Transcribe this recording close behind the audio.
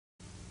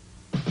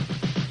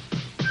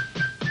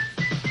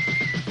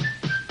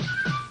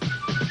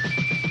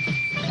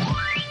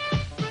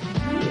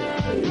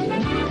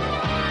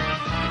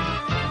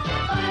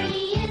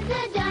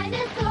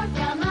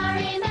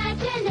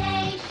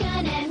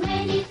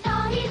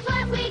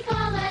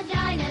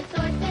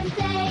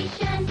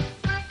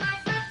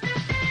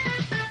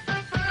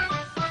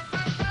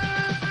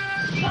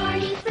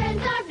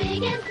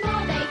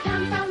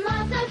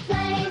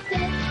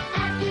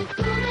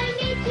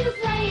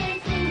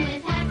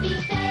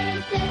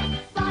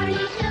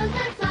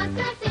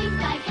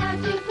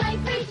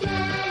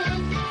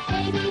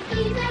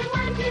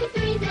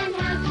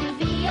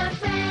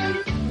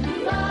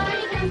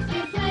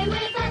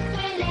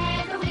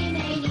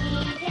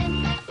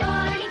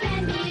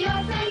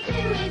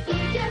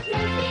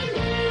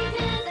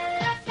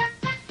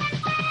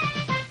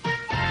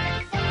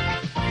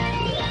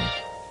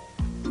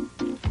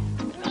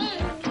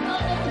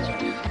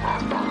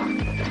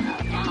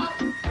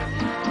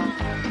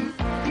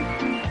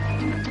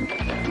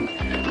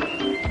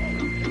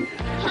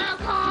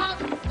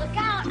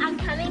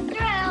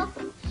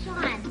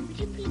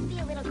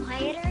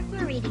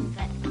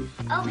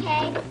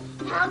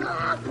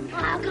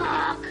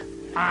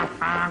Honk,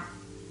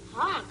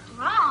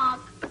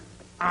 honk.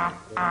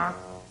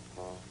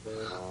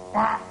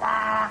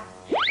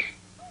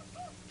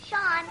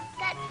 Sean,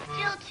 that's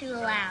still too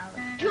loud.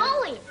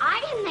 Joey, I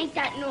didn't make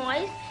that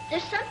noise.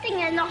 There's something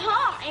in the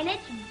hall, and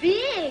it's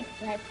big.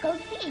 Let's go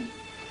see.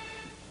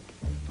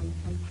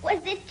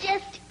 Was it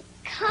just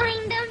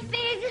kind of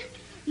big?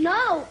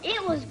 No,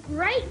 it was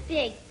great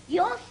big.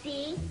 You'll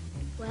see.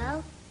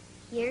 Well,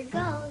 here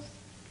goes.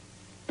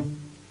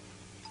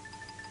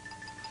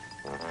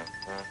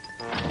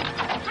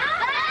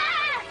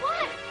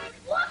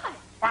 What?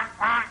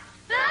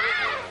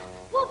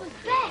 What was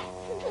that?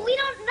 We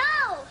don't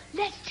know.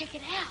 Let's check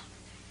it out.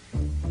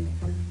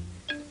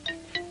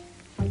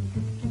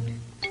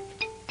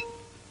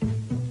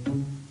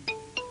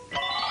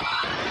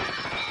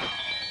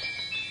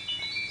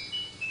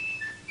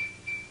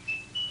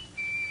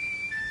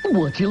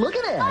 What you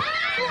looking at?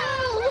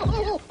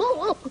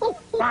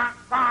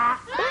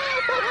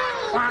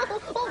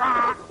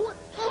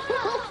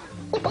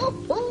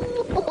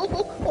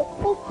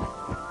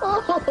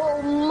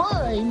 Oh,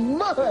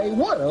 my,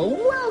 what a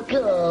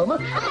welcome!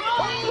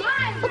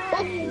 Hi,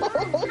 Barney.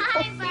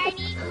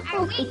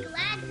 Are we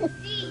glad to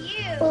see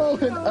you? Oh,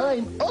 and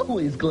I'm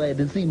always glad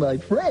to see my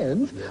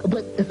friends.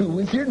 But who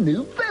is your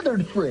new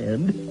feathered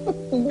friend?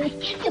 I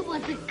guess it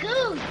was a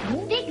goose.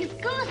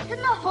 Biggest goose in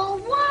the whole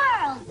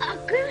world. A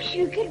goose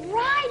you could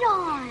ride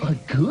on. A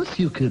goose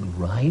you could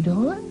ride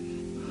on?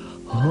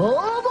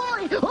 Oh,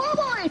 boy! Oh,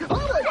 boy!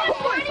 Oh, boy!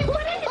 Barney,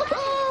 what is it?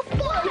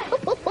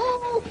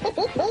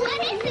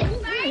 What is it,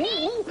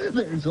 Barney?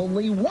 There's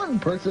only one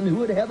person who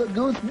would have a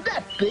goose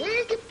that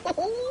big. But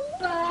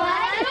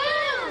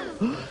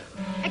who?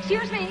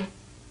 Excuse me.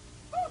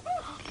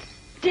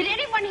 Did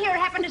anyone here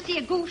happen to see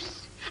a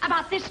goose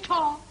about this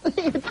tall?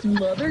 It's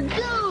Mother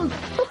Goose.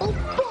 Oh,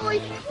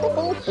 boy.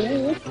 Oh,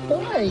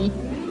 hi.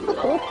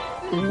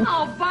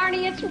 Oh,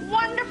 Barney, it's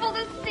wonderful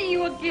to see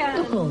you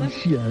again. Oh,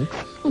 shucks.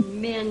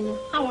 Min,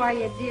 how are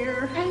you,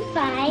 dear? I'm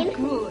fine.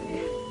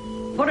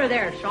 Good. Put her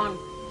there, Sean.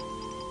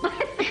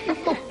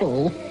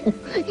 Oh,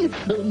 it's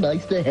so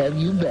nice to have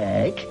you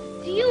back.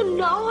 Do you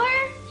know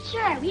her?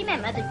 Sure, we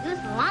met Mother Goose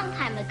a long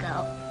time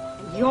ago.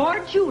 You're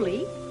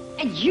Julie,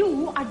 and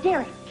you are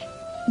Derek.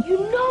 You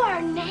know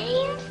our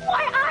names?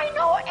 Why, I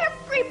know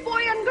every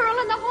boy and girl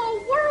in the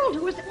whole world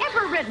who has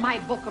ever read my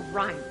book of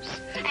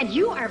rhymes. And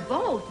you are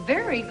both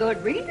very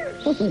good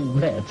readers. Oh,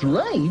 that's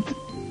right.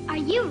 Are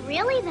you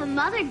really the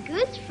Mother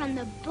Goose from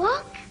the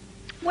book?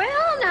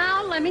 Well,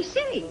 now, let me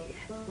see.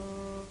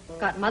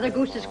 Got Mother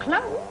Goose's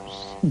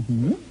clothes.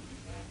 Mm-hmm.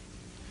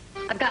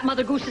 I've got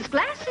Mother Goose's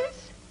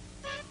glasses.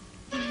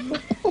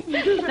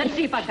 Let's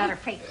see if I've got her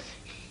face.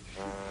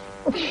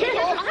 I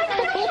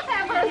don't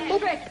have her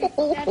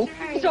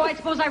face. So I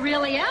suppose I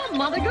really am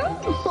Mother Goose.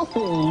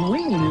 Oh,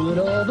 we knew it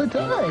all the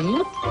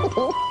time.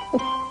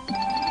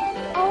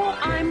 Oh,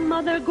 I'm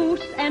Mother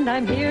Goose, and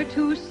I'm here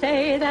to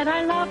say that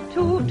I love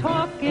to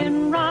talk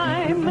in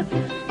rhyme.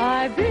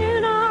 I've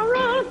been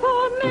around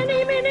for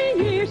many, many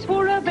years,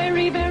 for a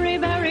very, very,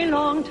 very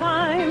long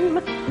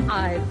time.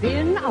 I've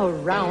been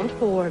around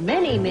for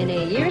many,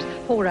 many years,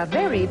 for a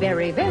very,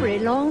 very, very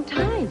long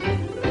time.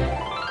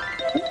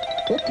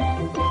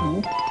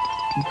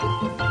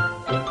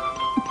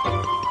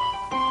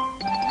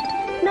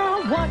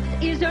 Now, what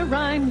is a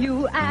rhyme,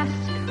 you ask?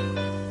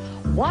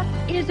 What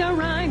is a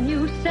rhyme,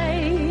 you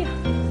say?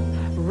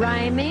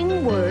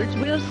 Rhyming words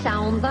will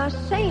sound the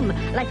same,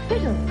 like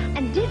fiddle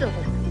and diddle,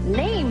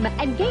 name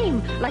and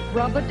game, like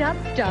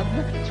rub-a-dub-dub,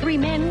 three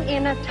men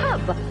in a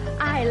tub.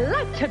 I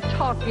like to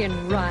talk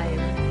in rhyme.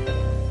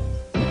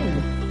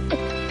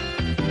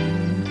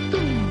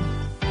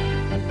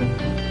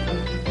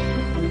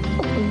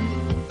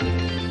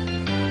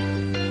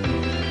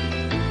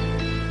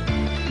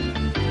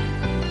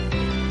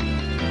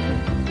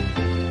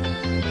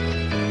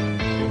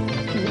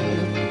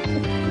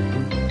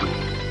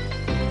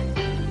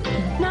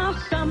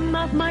 Some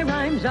of my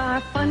rhymes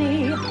are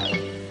funny,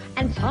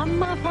 and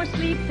some are for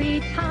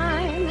sleepy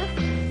time,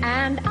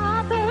 and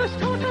others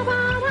talk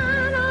about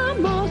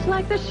animals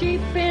like the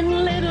sheep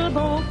in Little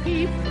Bo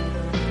Peep,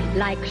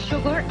 like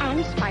sugar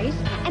and spice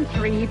and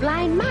three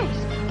blind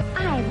mice.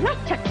 I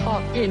like to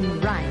talk in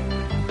rhyme.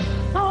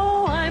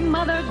 Oh, I'm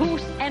Mother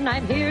Goose, and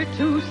I'm here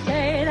to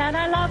say that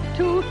I love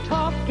to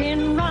talk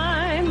in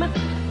rhyme.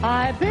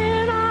 I've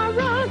been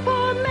around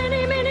for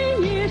many,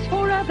 many years,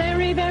 for a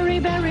very, very,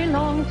 very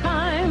long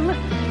time.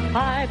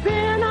 I've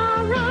been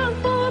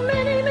around for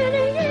many,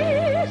 many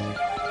years,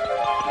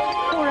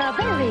 for a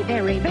very,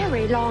 very,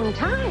 very long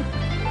time.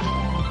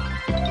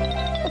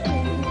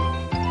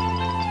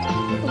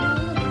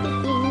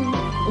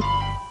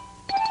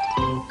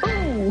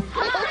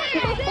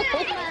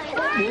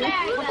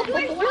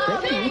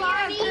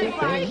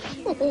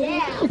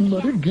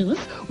 Mother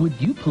Goose, would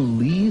you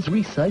please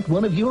recite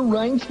one of your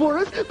rhymes for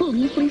us?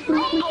 Please, please,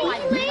 please, please.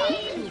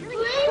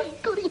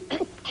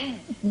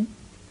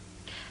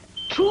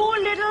 Two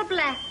little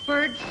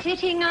blackbirds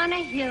sitting on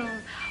a hill,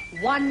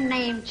 one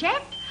named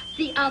Jack,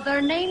 the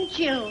other named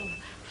Jill.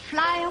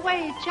 Fly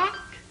away, Jack,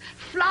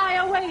 fly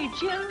away,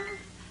 Jill.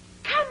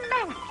 Come Come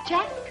back,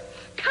 Jack.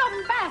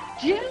 Come back,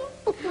 Jill.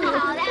 Oh,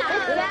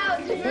 that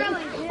was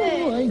really good.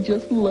 Oh, I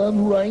just love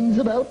rhymes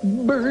about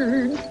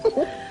birds.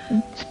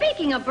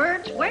 Speaking of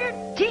birds, where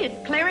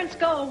did Clarence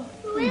go?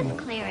 Who is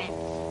Clarence?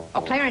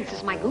 Oh, Clarence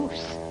is my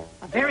goose.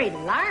 A very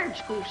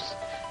large goose.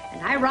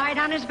 And I ride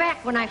on his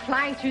back when I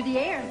fly through the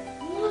air.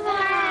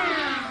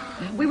 Wow.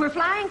 We were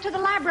flying to the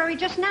library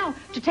just now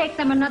to take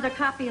them another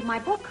copy of my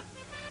book.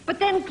 But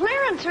then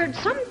Clarence heard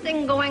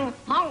something going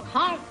honk,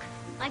 honk.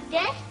 Like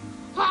this?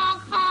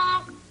 Honk,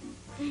 honk.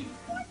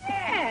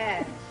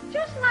 Yes,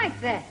 just like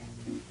that.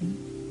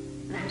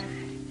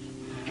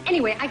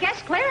 Anyway, I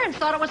guess Clarence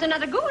thought it was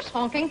another goose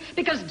honking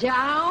because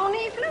down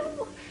he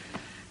flew.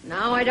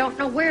 Now I don't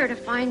know where to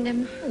find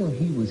him. Oh,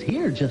 he was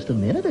here just a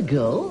minute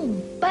ago.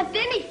 But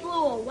then he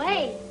flew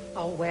away.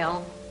 Oh,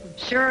 well, I'm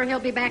sure he'll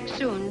be back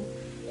soon.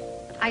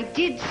 But I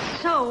did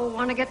so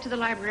want to get to the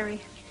library.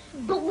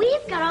 But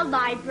we've got a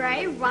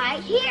library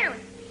right here.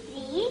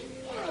 See?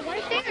 Yeah,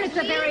 right there. It's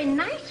a very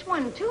nice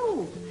one,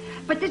 too.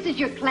 But this is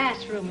your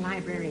classroom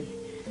library.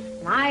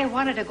 And I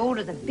wanted to go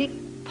to the big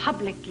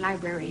public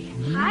library.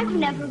 I've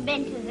never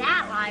been to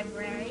that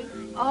library.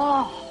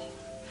 Oh,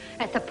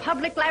 at the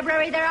public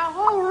library, there are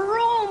whole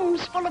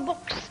rooms full of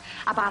books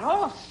about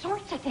all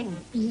sorts of things.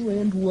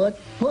 And what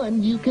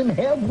fun you can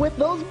have with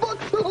those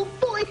books, oh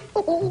boy.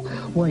 Oh,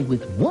 why,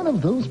 with one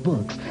of those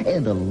books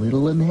and a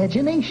little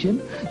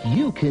imagination,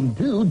 you can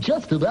do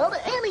just about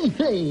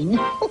anything.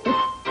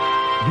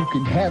 You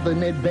can have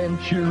an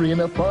adventure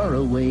in a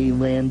faraway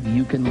land.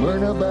 You can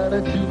learn about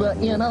a tuba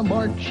in a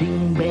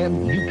marching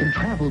band. You can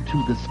travel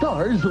to the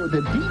stars or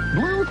the deep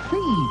blue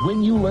sea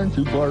when you learn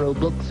to borrow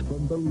books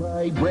from the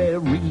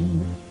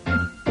library.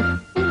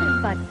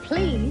 But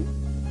please,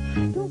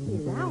 don't be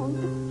loud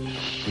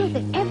so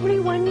that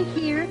everyone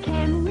here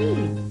can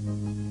read.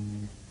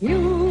 You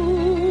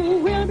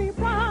will be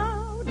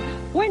proud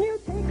when you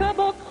take a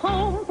book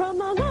home from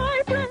the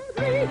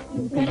library.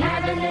 You can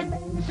have an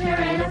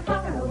adventure in a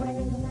faraway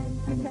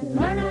land. You can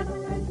learn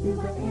about a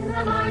tuba in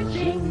a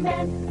marching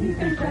band. You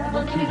can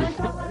travel to the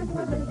stars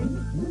for the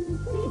deep blue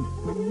sea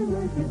when you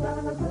learn to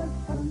borrow books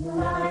from the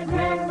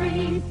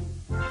library.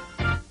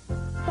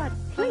 But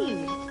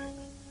please,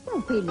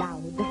 don't be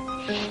loud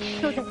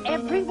so that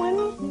everyone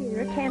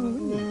here can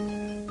read.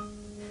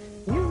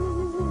 You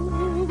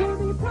will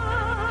be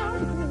proud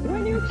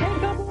when you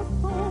take a book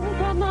home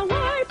from the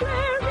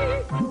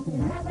library. You can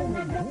have an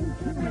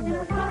adventure in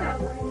a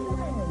faraway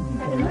land.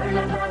 You can learn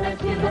about a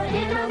tuba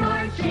in a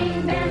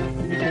marching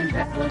band. You can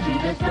travel to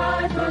the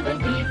stars or the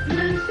deep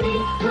blue sea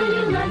when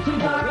you learn to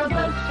borrow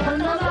books from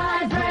the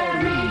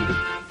library.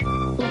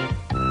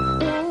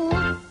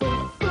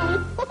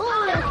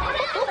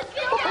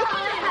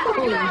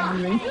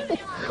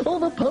 Oh,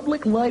 the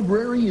public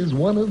library is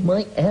one of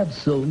my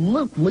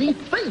absolutely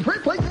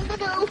favorite places to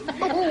go.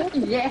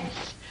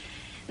 Yes.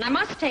 And I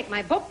must take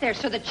my book there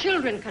so the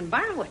children can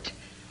borrow it.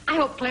 I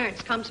hope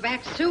Clarence comes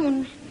back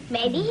soon.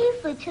 Maybe he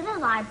flew to the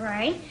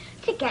library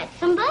to get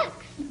some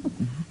books.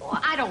 Oh,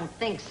 I don't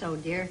think so,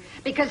 dear,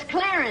 because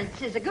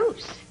Clarence is a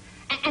goose.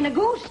 And a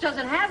goose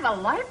doesn't have a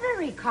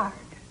library card.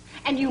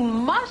 And you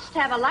must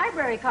have a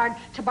library card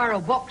to borrow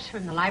books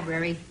from the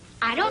library.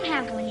 I don't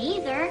have one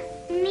either.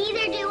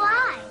 Neither do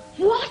I.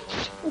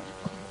 What?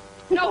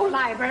 No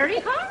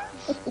library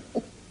cards?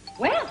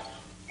 Well,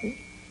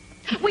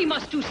 we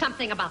must do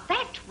something about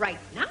that right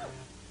now.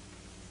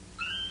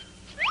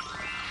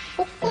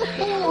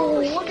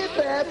 Oh, look at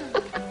that.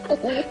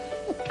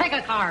 Take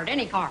a card,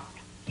 any card.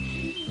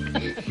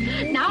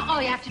 Now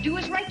all you have to do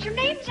is write your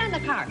names on the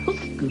card.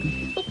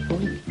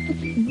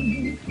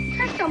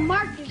 There's some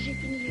markers you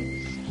can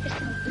use.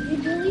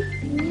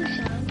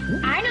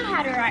 I know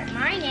how to write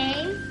my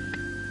name.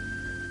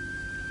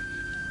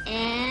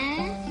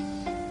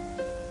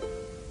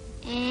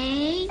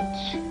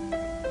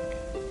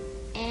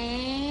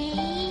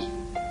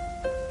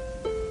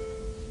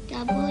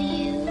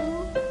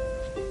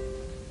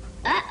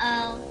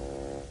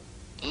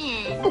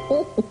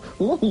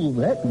 Oh,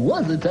 that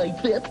was a tight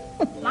fit.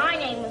 My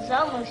name was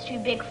almost too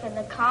big for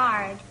the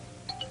card.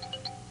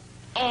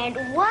 And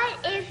what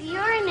if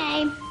your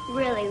name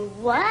really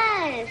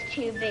was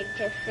too big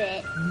to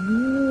fit?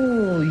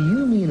 Oh,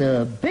 you mean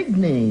a big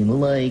name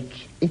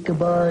like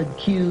Ichabod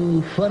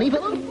Q Funny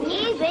Fellow?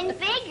 Even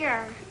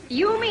bigger.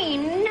 You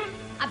mean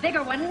a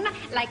bigger one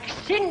like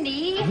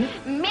Cindy,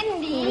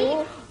 Mindy,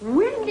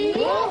 Windy,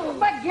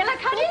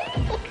 McGillicuddy?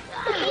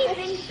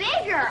 Even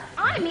bigger.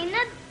 I mean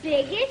the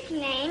biggest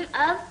name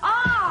of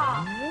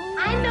all.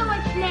 I know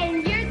which name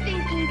you're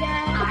thinking of.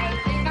 I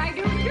think I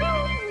do too.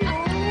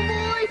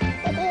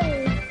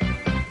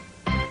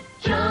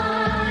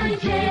 John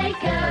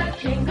Jacob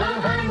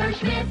Jingleheimer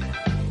Schmidt.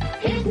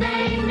 His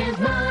name is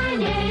my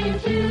name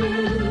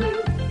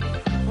too.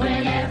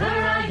 Whenever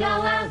I go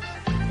out,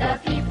 the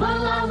people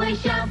always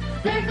shout,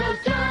 there goes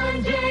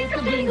John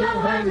Jacob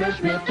Jingleheimer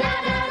Schmidt.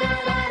 Da, da, da,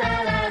 da, da,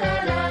 da,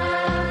 da.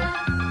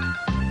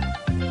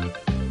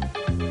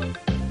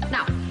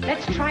 Now,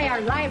 let's try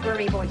our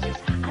library voices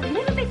a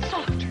little bit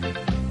softer.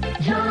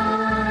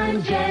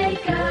 John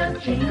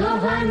Jacob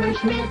Jingleheimer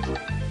Schmidt.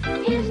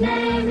 His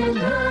name is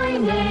my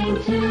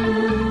name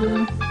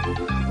too.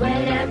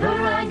 Whenever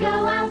I go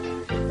out,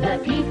 the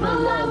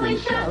people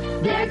always shout,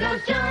 there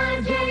goes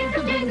John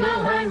Jacob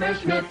Jingleheimer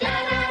Schmidt.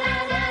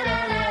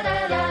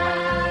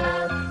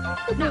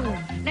 Da-da-da-da-da-da-da.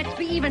 Now, let's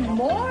be even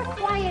more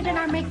quiet in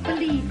our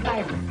make-believe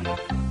library.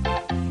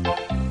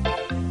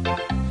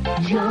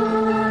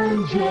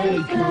 John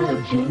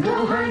Jacob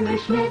Jingleheimer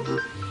Schmidt,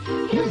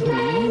 his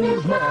name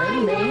is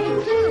my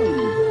name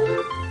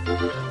too.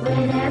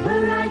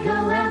 Whenever I go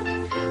out,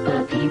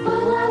 the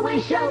people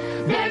always shout,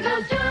 there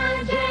goes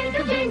John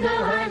Jacob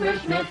Jingleheimer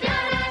Schmidt.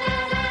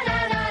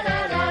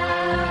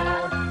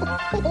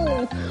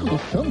 Well,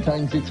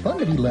 sometimes it's fun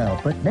to be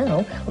loud, but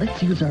now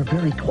let's use our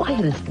very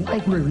quietest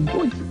library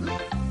voices.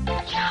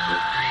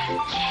 John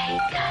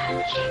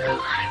Jacob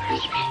Jingleheimer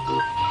Schmidt.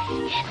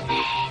 His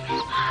name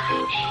is my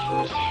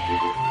name too.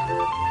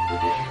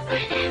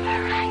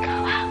 Whenever I go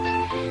out,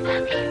 the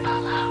people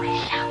always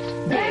shout,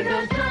 There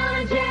goes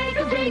John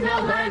Jacob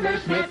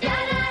Jingleheimer Schmidt.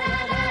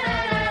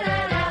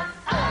 Da-da-da-da-da-da-da.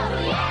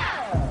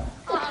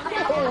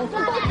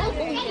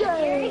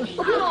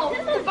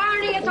 Oh,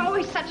 Barney, it's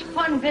always such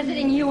fun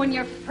visiting you and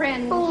your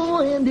friends. Oh,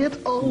 and it's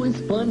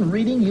always fun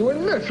reading your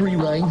nursery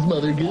rhymes,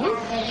 Mother Goose.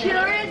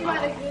 Sure is,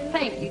 Mother Goose.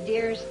 Thank you,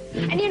 dears.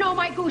 And you know,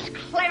 my goose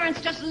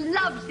Clarence just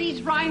loves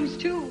these rhymes,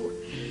 too.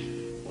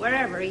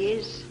 Wherever he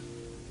is.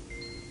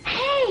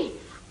 Hey,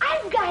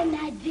 I've got an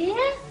idea.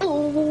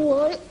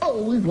 Oh, I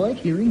always like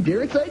hearing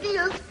Derek's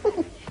ideas.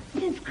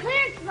 Since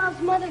Clarence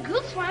loves Mother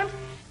Goose rhymes,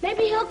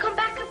 maybe he'll come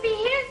back if he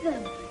hears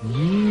them.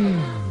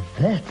 Yeah,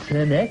 that's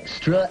an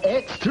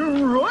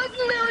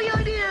extraordinary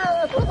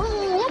idea.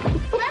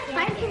 Let's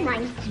find some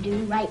rhymes to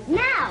do right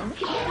now.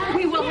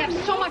 We will have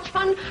so much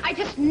fun. I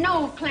just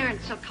know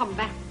Clarence will come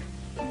back.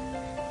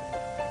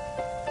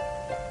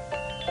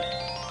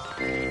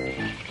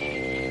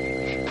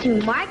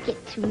 To market,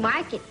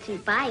 to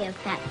buy a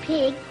fat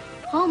pig.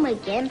 Home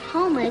again,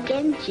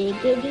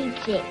 jiggity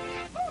jig.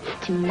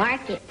 To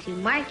market, to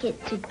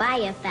buy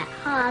a fat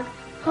hog.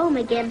 Home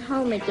again,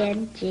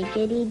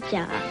 jiggity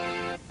jog.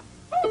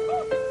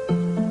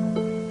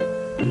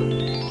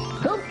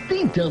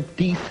 Humpty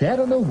Dumpty sat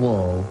on a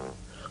wall.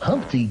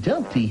 Humpty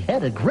Dumpty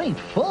had a great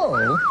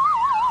fall.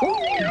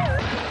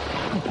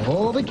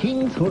 All the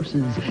king's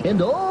horses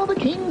and all the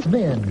king's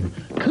men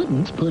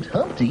couldn't put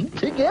Humpty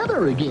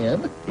together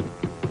again.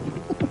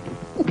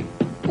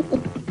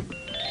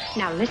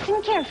 Now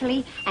listen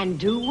carefully and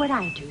do what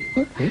I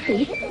do.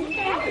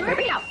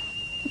 Hurry up.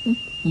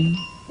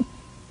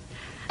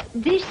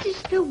 This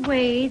is the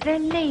way the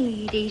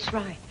ladies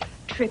ride.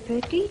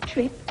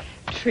 Trippity-trip,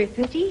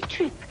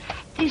 trippity-trip.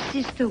 This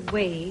is the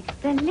way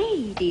the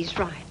ladies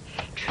ride.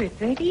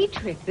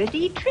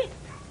 Trippity-trippity-trip.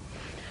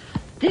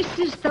 This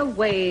is the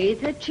way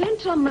the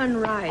gentlemen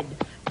ride.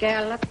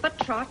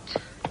 Gallop-a-trot,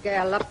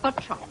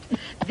 gallop-a-trot.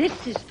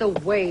 This is the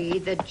way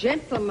the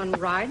gentlemen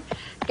ride.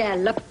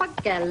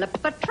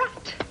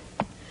 Gallop-a-trot.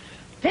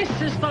 This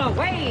is the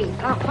way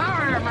the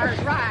farmers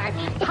ride.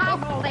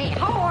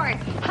 Hobble-de-hoy,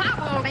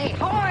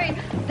 hobble-de-hoy.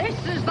 This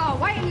is the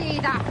way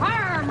the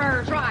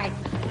farmers ride.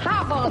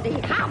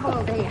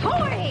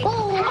 Hobble-de-hoy.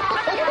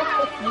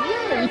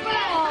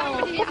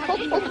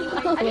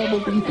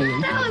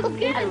 That was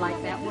good. I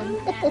like that one.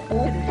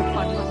 It is a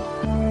fun one.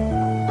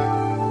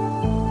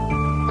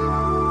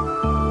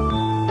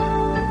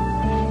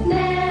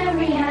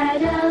 Mary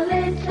had a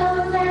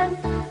little lamb,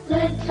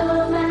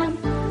 little lamb,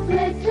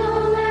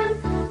 little lamb.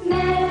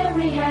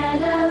 Mary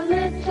had a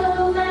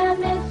little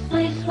lamb, its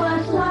fleece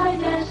was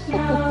white as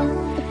snow.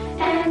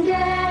 And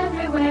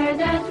everywhere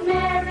that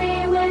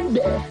Mary went,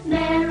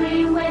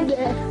 Mary went,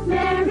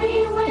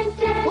 Mary went.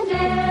 And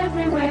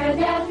everywhere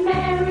that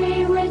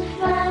Mary went,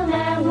 the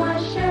lamb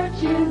was sure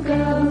to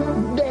go.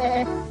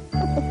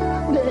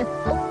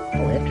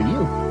 Oh, after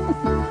you.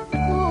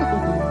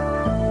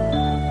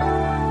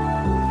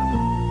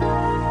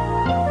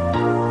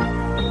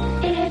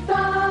 It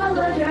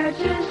followed her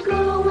to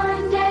school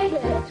one day,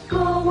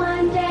 school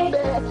one day,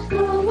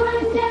 school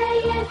one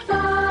day. It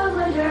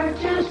followed her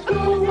to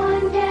school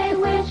one day,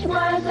 which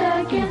was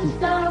against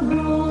the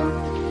rule.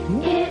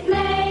 It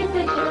made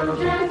the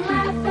children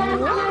laugh and play,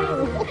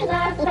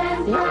 laugh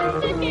and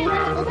play,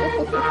 laugh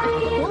and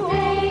play. It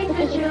made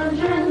the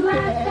children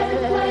laugh and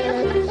play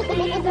to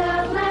see the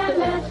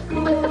lamb at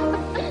school.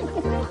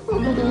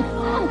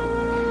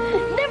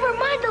 Never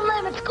mind the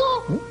lamb at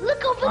school.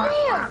 Look over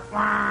there.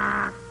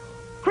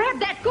 Grab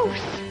that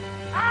goose.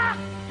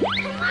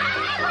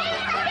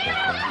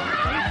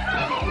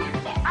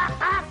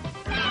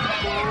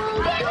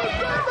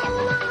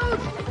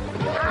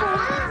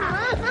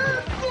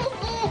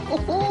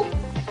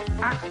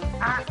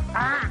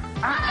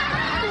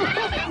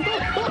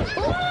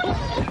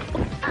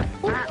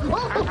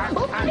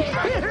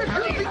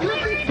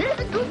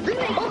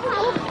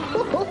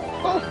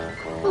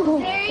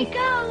 There he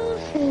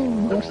goes.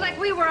 Looks like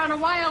we were on a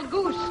wild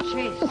goose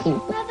chase.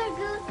 Mother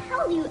Goose,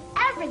 how do you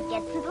ever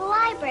get to the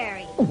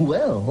library?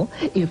 Well,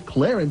 if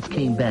Clarence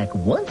came back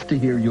once to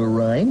hear your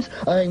rhymes,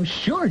 I'm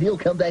sure he'll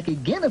come back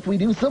again if we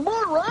do some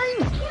more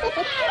rhymes.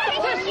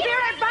 It's a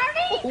spirit,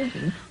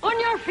 Barney. On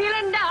your feet.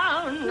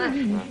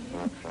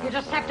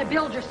 you'll just have to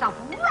build yourself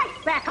right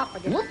back up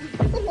again.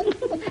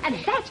 And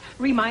that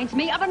reminds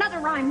me of another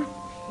rhyme.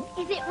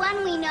 Is it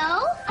one we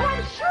know? Oh,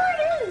 I'm sure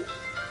it is.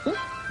 We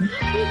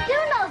do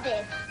know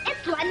this.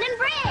 It's London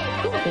Bridge.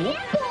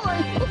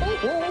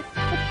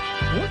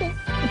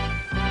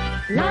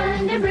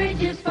 London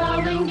Bridge is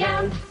falling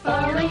down,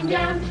 falling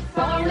down,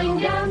 falling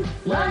down.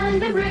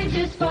 London Bridge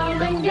is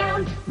falling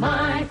down,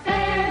 my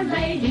fair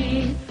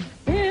lady.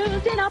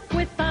 Build it up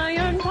with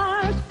iron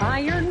bars,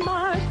 iron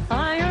bars,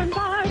 iron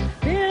bars.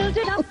 Build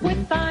it up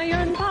with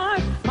iron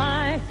bars,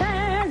 my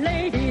fair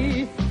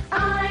lady.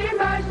 Iron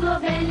bars will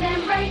bend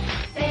and break,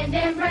 bend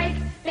and break,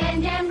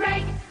 bend and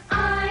break.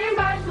 Iron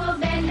bars will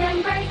bend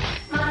and break,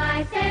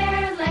 my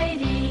fair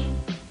lady.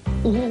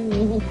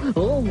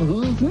 Oh,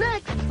 who's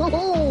next?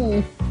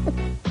 Oh.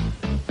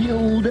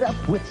 Build it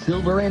up with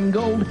silver and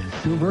gold,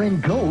 silver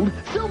and gold,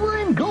 silver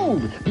and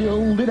gold.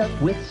 Build it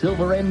up with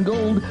silver and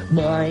gold,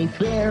 my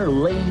fair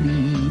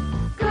lady.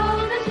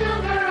 Gold and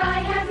silver I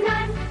have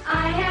none,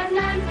 I have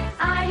none,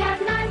 I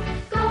have none.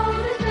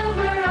 Gold and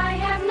silver I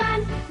have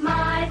none,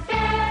 my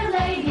fair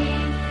lady.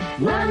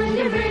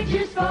 London Bridge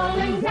is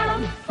falling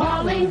down,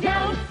 falling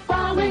down,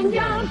 falling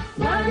down.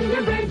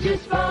 London Bridge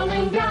is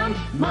falling down,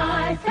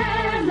 my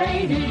fair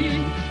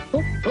lady.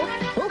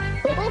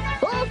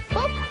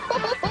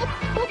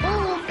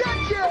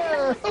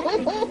 Gotcha!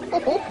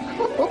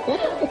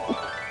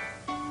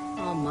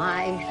 Oh,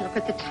 my, look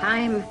at the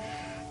time.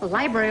 The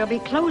library will be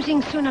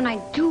closing soon, and I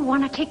do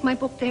want to take my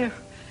book there.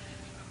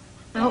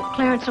 I hope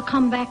Clarence will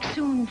come back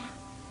soon.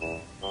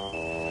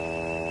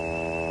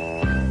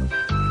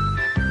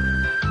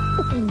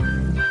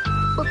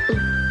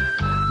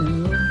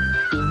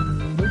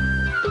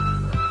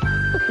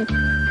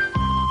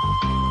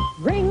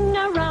 Ring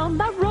around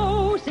the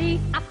rosy,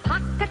 a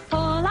pocket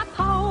full of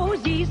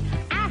posies.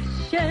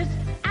 Ashes,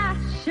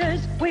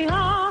 ashes, we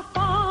all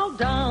fall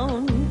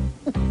down.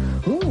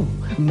 Oh,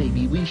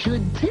 maybe we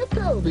should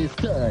tiptoe this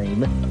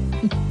time.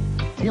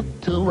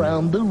 Tiptoe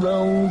round the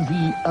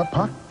rosy, a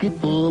pocket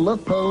full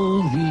of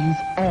posies.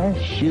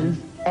 Ashes,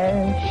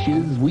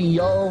 ashes, we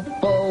all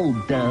fall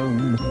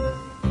down.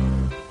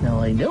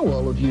 Now I know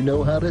all of you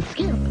know how to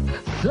skip,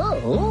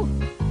 so...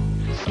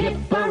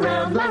 Skip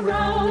around the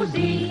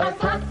rosy, a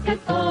pocket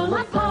full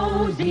of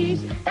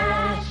posies.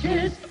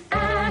 Ashes,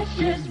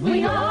 ashes,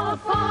 we all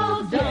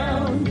fall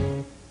down.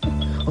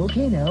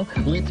 Okay, now,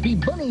 let's be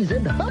bunnies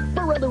and hop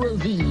around the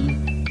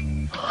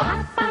rosy.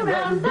 Hop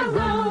around the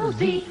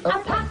rosy, a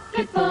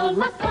pocket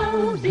full of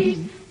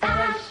posies.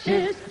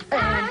 Ashes,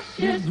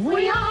 ashes,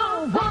 we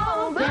all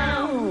fall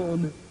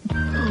down.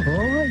 All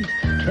right,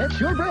 catch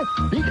your breath,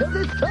 because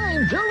it's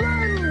time to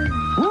run.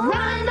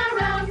 Run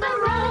around the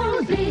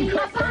rosy,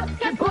 a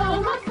pocket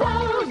full of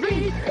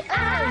posies.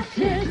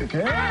 Ashes,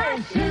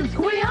 ashes,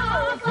 we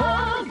all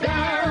fall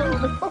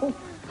down.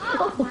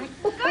 Oh, my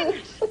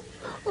goodness.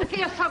 It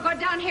feels so good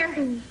down here.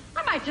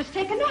 I might just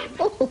take a nap.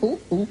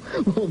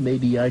 Well,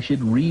 maybe I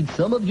should read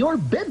some of your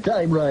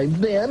bedtime rhymes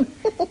then.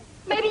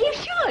 Maybe you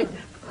should.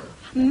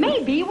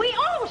 Maybe we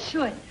all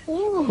should.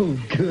 Oh,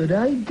 good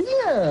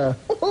idea.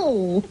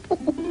 Oh.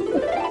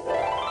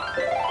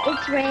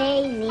 It's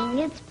raining,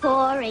 it's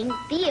pouring,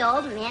 the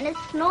old man is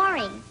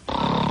snoring.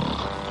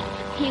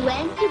 He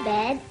went to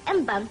bed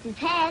and bumped his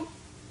head.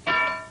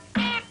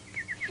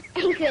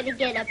 And couldn't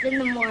get up in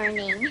the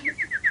morning.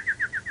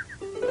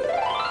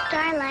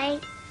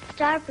 Starlight,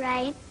 star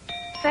bright,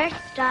 first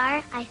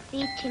star I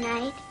see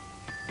tonight.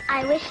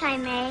 I wish I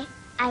may,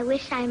 I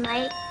wish I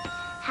might,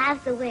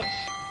 have the wish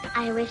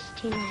I wish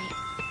tonight.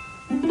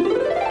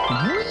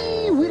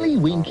 Wee Willie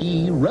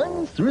Winky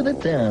runs through the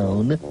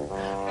town.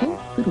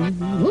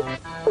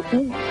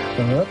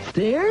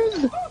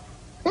 Upstairs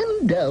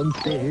and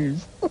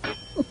downstairs.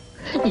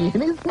 In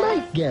his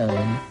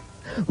nightgown.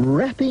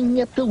 Rapping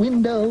at the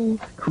window,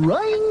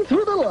 crying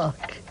through the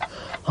lock.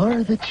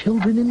 Are the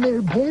children in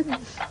their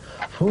beds?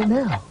 For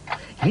now,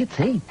 it's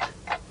 8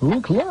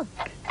 o'clock.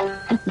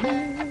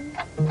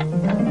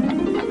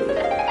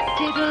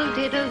 Diddle,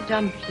 diddle,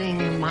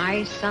 dumpling,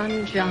 my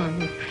son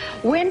John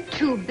went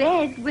to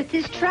bed with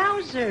his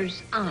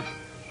trousers on.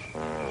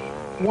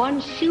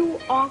 One shoe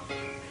off,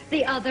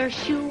 the other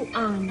shoe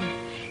on.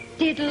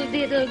 Diddle,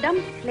 diddle,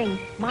 dumpling,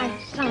 my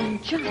son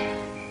John.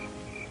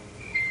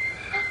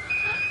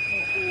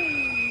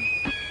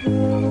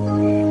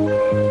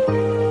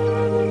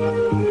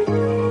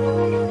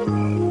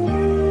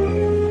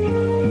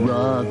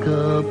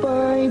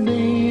 Rock-a-bye,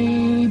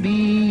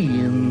 baby,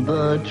 in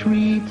the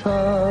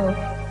treetop.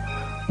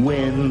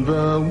 When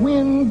the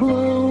wind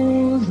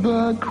blows,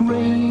 the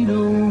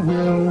cradle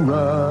will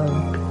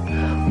rock.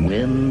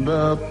 When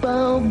the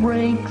bough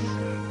breaks,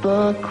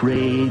 the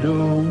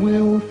cradle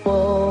will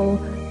fall,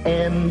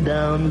 and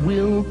down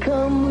will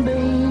come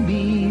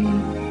baby.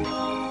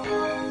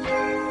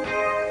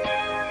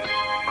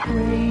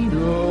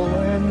 Cradle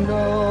and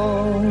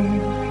all.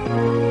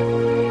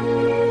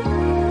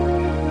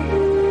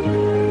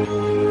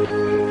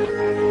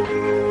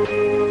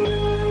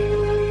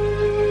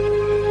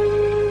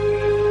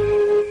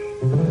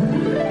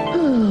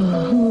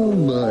 Oh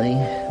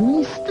my,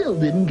 we still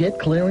didn't get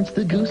Clarence Clarence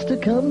the Goose to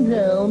come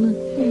down.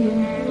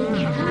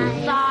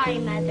 I'm sorry,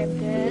 Mother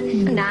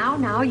Goose.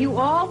 Now, you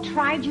all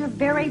tried your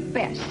very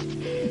best.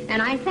 And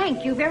I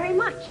thank you very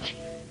much.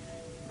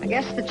 I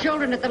guess the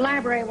children at the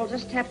library will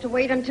just have to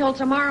wait until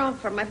tomorrow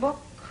for my book.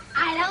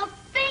 I don't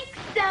think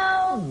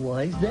so.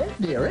 Why's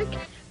that, Derek?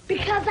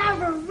 Because I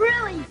have a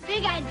really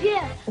big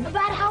idea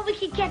about how we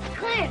can catch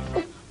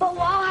Clarence. But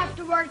we'll all have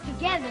to work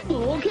together.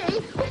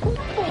 Okay.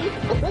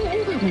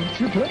 What's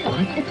your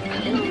plan?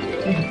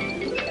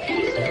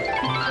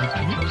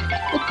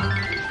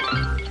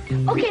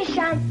 Okay,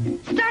 Sean.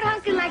 Start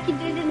honking like you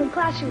did in the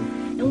classroom,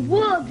 and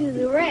we'll do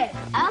the rest.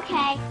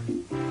 Okay.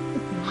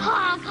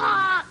 Honk,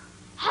 honk.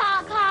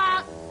 Honk,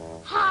 honk.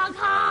 Honk,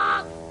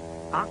 honk.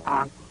 Honk,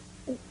 honk.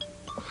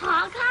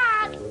 Honk,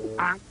 honk.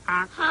 Honk,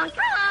 honk. Honk,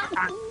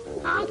 honk.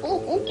 Honk.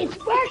 It's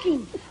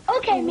working.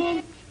 Okay,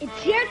 man.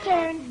 It's your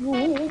turn.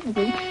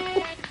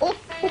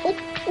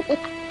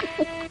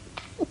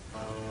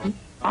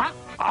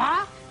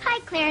 Hi,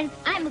 Clarence.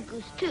 I'm a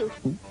goose, too.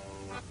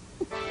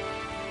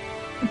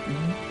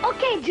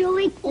 Okay,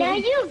 Julie. Now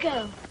you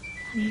go.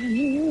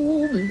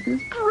 Oh, this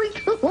is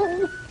great.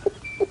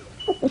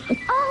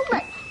 Oh,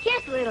 look.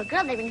 Here's the little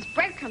girl that brings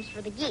breadcrumbs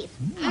for the geese.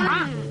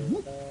 La,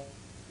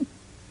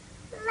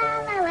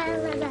 la, la, la,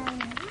 la, la,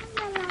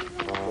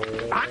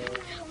 la.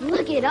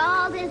 Look at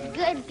all this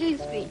good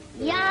goose feed.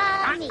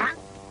 Yummy.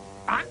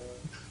 I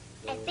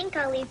think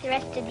I'll leave the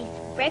rest of these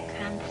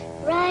breadcrumbs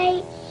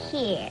right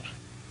here.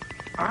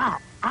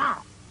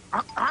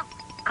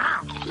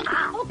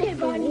 Okay,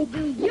 Barney,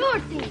 do your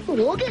thing.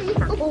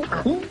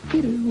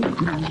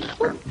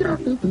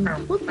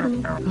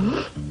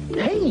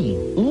 Hey,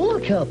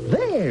 look up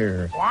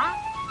there.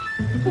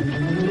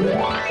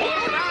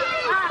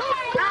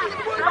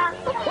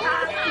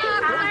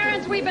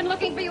 Clarence, we've been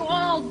looking for you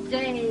all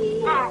day.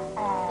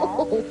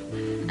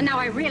 Now,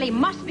 I really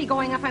must be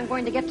going up. I'm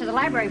going to get to the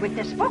library with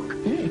this book.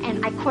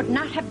 And I could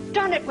not have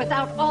done it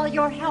without all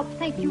your help.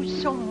 Thank you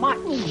so much.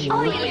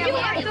 Oh, you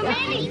are so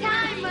many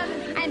times, Mother.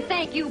 And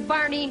thank you,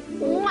 Barney.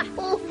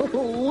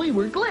 Oh, we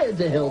were glad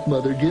to help,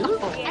 Mother Goose.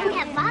 And we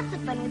had lots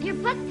of fun with your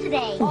book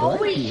today. Oh,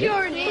 we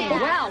sure did.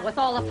 Well, with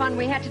all the fun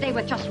we had today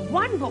with just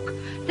one book,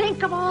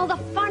 think of all the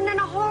fun in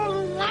a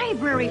whole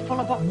library full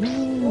of books.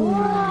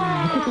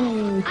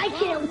 Wow. I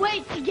can't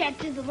wait to get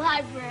to the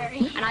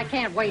library. And I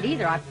can't wait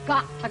either. I've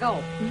got to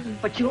go.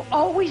 But you'll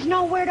always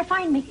know where to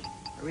find me.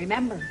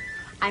 Remember,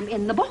 I'm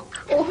in the book.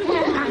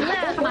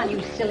 Come on, you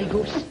silly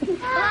goose.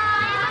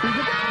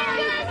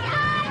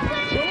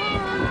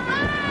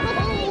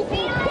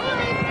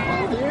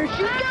 There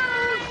she goes.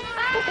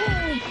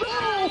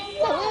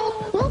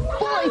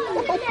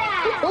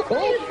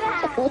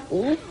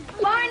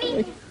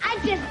 Barney, I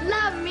just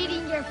love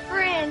meeting your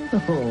friends.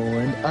 Oh,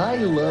 and I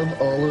love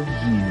all of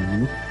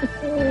you.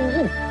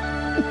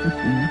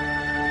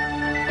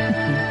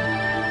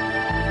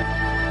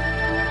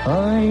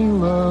 I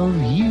love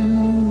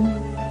you,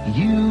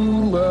 you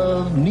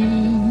love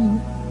me.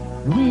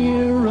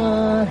 We're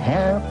a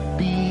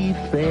happy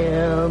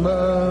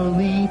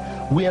family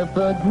with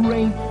a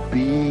great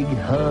big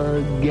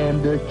hug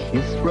and a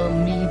kiss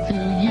from me to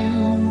you.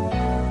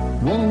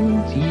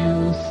 Won't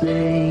you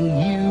say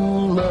you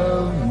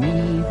love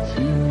me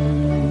too?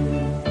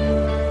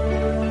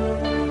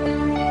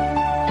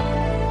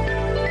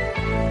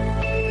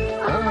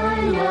 I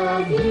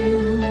love you,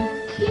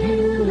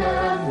 you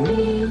love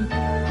me.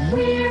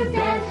 We're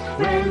best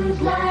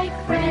friends like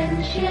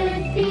friends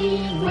should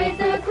be. With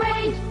a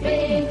great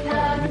big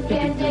hug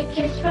and a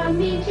kiss from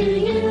me to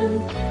you.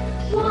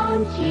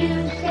 Won't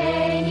you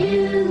say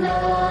you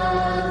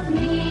love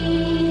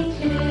me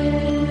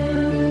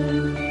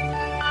too?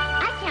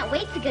 I can't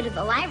wait to go to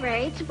the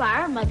library to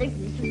borrow Mother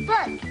Goose's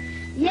book.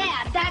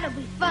 Yeah, that'll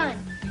be fun.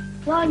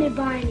 Won't it,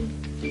 Barney?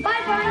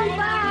 Bye, Barney.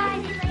 Bye.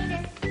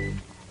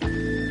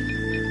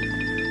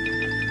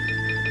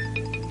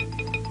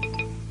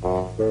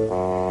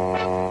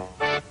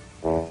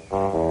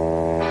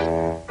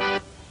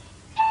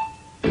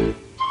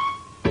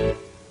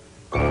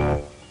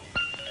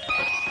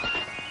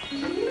 See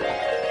you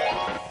later.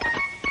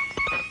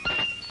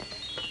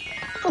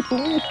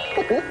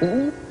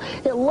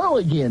 Hello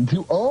again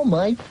to all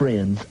my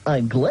friends.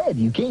 I'm glad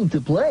you came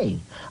to play.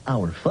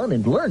 Our fun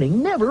and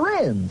learning never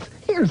ends.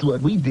 Here's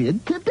what we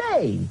did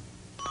today.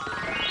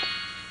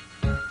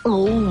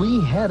 Oh,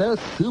 we had a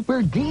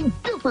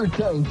super-duper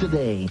time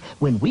today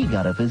when we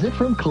got a visit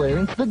from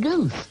Clarence the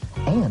Goose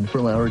and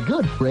from our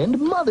good friend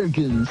Mother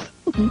Goose.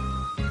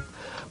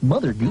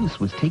 Mother Goose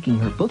was taking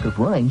her book of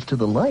rhymes to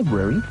the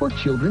library for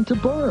children to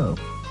borrow.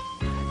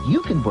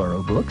 You can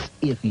borrow books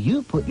if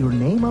you put your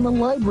name on a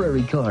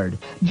library card,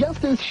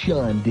 just as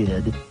Sean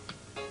did.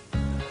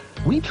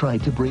 We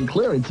tried to bring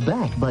Clarence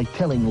back by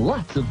telling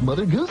lots of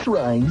Mother Goose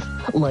rhymes,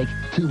 like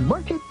to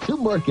market,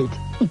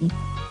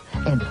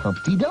 and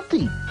Humpty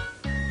Dumpty.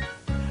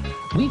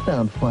 We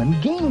found fun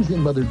games in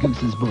Mother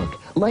Goose's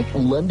book, like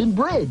London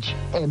Bridge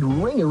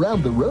and Ring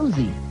Around the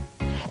Rosie.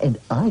 And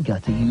I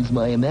got to use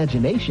my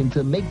imagination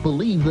to make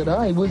believe that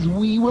I was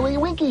Wee Willie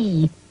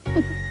Winkie.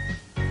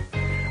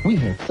 We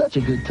had such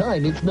a good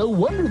time, it's no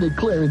wonder that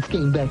Clarence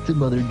came back to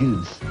Mother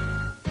Goose.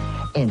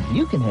 And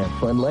you can have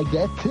fun like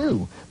that,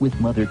 too, with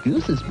Mother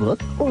Goose's book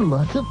or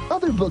lots of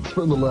other books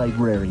from the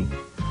library.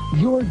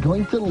 You're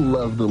going to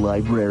love the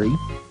library,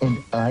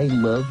 and I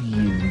love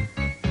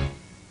you.